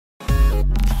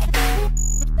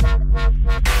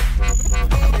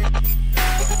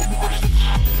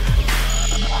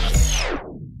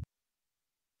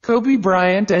Kobe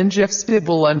Bryant and Jeff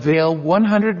Stibel unveil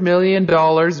 $100 million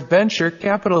venture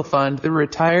capital fund. The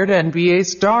retired NBA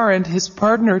star and his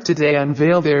partner today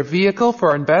unveil their vehicle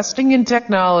for investing in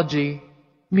technology,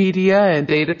 media and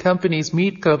data companies.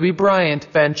 Meet Kobe Bryant,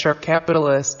 venture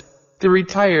capitalist. The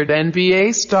retired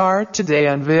NBA star today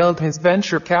unveiled his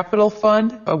venture capital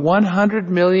fund, a $100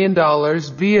 million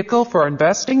vehicle for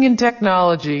investing in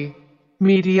technology,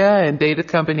 media and data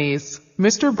companies.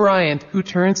 Mr. Bryant, who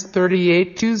turns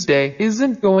 38 Tuesday,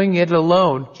 isn't going it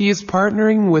alone. He is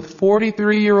partnering with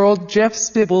 43-year-old Jeff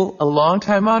Stibel, a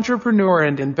longtime entrepreneur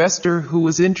and investor who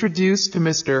was introduced to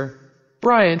Mr.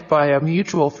 Bryant by a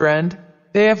mutual friend.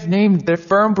 They have named their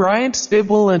firm Bryant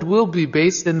Stibel and will be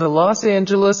based in the Los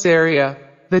Angeles area.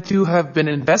 The two have been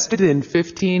invested in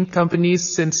 15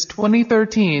 companies since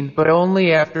 2013, but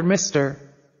only after Mr.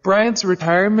 Bryant's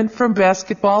retirement from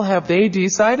basketball have they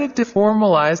decided to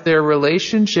formalize their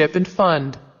relationship and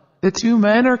fund. The two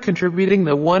men are contributing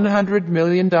the $100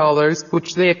 million,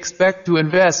 which they expect to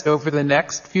invest over the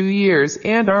next few years,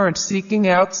 and aren't seeking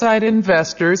outside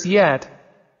investors yet.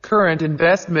 Current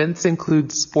investments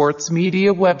include sports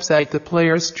media website The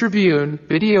Players Tribune,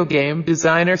 video game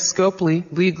designer Scopely,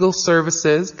 legal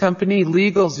services company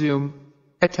LegalZoom,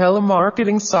 a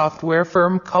telemarketing software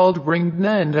firm called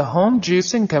Ringna, and a home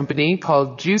juicing company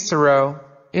called Juicero.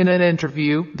 In an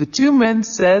interview, the two men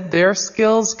said their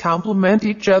skills complement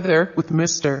each other, with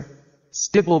Mr.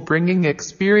 Stibel bringing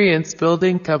experience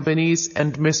building companies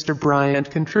and Mr.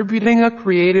 Bryant contributing a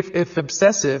creative, if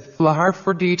obsessive, flair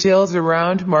for details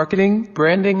around marketing,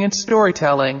 branding and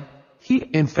storytelling. He,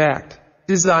 in fact,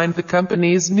 designed the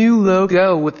company's new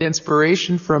logo with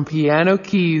inspiration from piano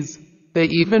keys. They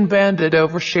even banded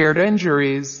over shared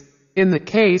injuries. In the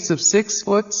case of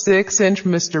 6'6"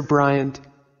 Mr. Bryant,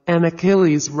 an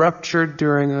Achilles ruptured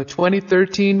during a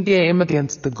 2013 game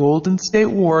against the Golden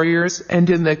State Warriors, and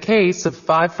in the case of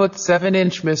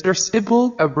 5'7" Mr.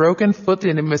 Stibel, a broken foot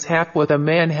in a mishap with a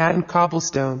Manhattan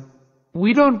cobblestone.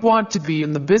 We don't want to be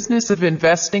in the business of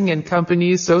investing in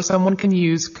companies so someone can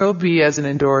use Kobe as an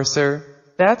endorser.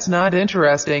 That's not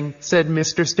interesting, said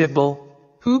Mr. Stibel,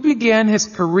 who began his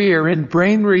career in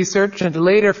brain research and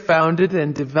later founded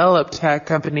and developed tech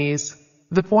companies.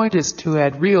 The point is to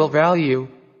add real value.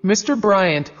 Mr.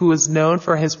 Bryant, who is known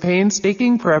for his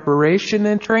painstaking preparation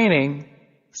and training,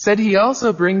 said he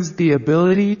also brings the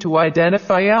ability to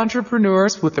identify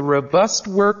entrepreneurs with a robust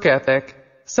work ethic.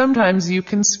 Sometimes you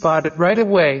can spot it right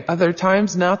away, other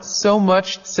times not so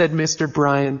much, said Mr.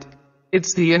 Bryant.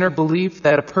 It's the inner belief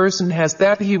that a person has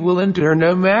that he will endure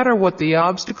no matter what the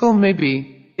obstacle may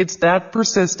be. It's that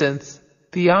persistence.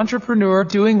 The entrepreneur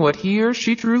doing what he or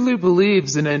she truly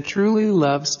believes in and truly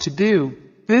loves to do.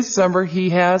 This summer he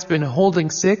has been holding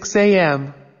 6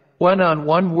 a.m.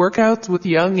 one-on-one workouts with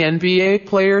young NBA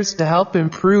players to help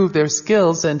improve their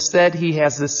skills, and said he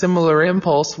has a similar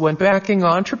impulse when backing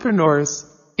entrepreneurs.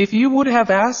 If you would have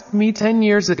asked me 10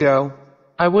 years ago,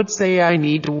 I would say I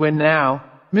need to win now,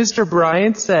 Mr.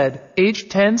 Bryant said. Age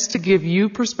tends to give you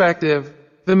perspective.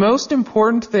 The most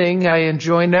important thing I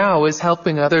enjoy now is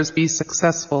helping others be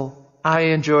successful. I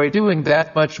enjoy doing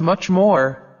that much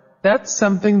more. That's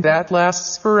something that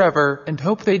lasts forever, and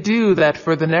hope they do that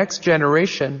for the next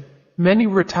generation. Many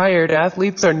retired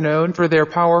athletes are known for their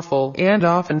powerful and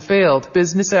often failed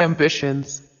business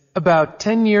ambitions. About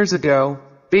 10 years ago,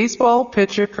 baseball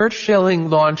pitcher Curt Schilling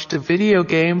launched a video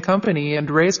game company and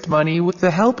raised money with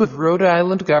the help of Rhode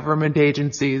Island government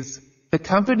agencies. The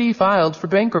company filed for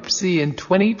bankruptcy in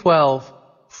 2012.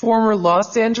 Former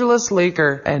Los Angeles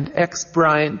Laker and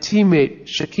ex-Bryant teammate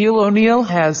Shaquille O'Neal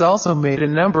has also made a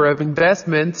number of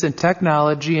investments in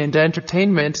technology and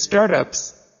entertainment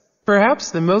startups.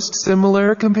 Perhaps the most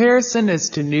similar comparison is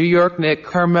to New York Knicks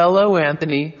Carmelo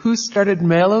Anthony, who started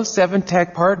Melo 7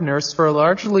 Tech Partners for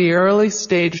largely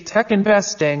early-stage tech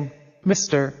investing.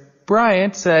 Mr.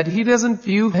 Bryant said he doesn't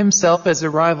view himself as a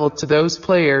rival to those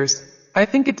players. I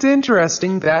think it's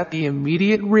interesting that the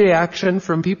immediate reaction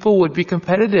from people would be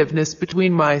competitiveness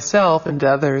between myself and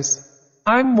others.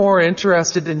 I'm more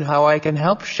interested in how I can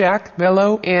help Shaq,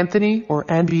 Melo, Anthony, or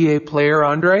NBA player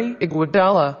Andre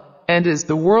Iguodala. And is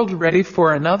the world ready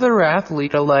for another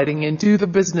athlete alighting into the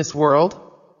business world?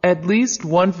 At least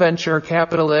one venture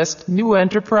capitalist, New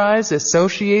Enterprise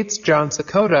Associates John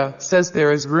Sakota, says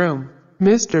there is room.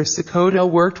 Mr. Sakota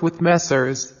worked with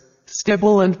Messrs.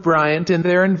 Stibel and Bryant in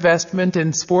their investment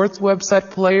in sports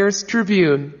website Players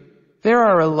Tribune. There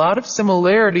are a lot of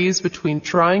similarities between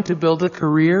trying to build a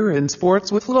career in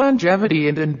sports with longevity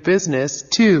and in business,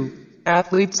 too.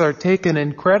 Athletes are taken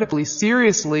incredibly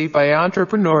seriously by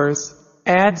entrepreneurs,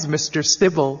 adds Mr.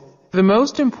 Stibel. The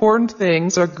most important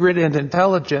things are grit and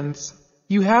intelligence.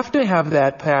 You have to have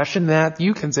that passion that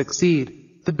you can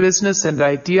succeed. The business and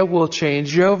idea will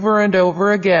change over and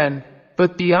over again,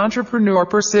 but the entrepreneur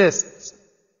persists.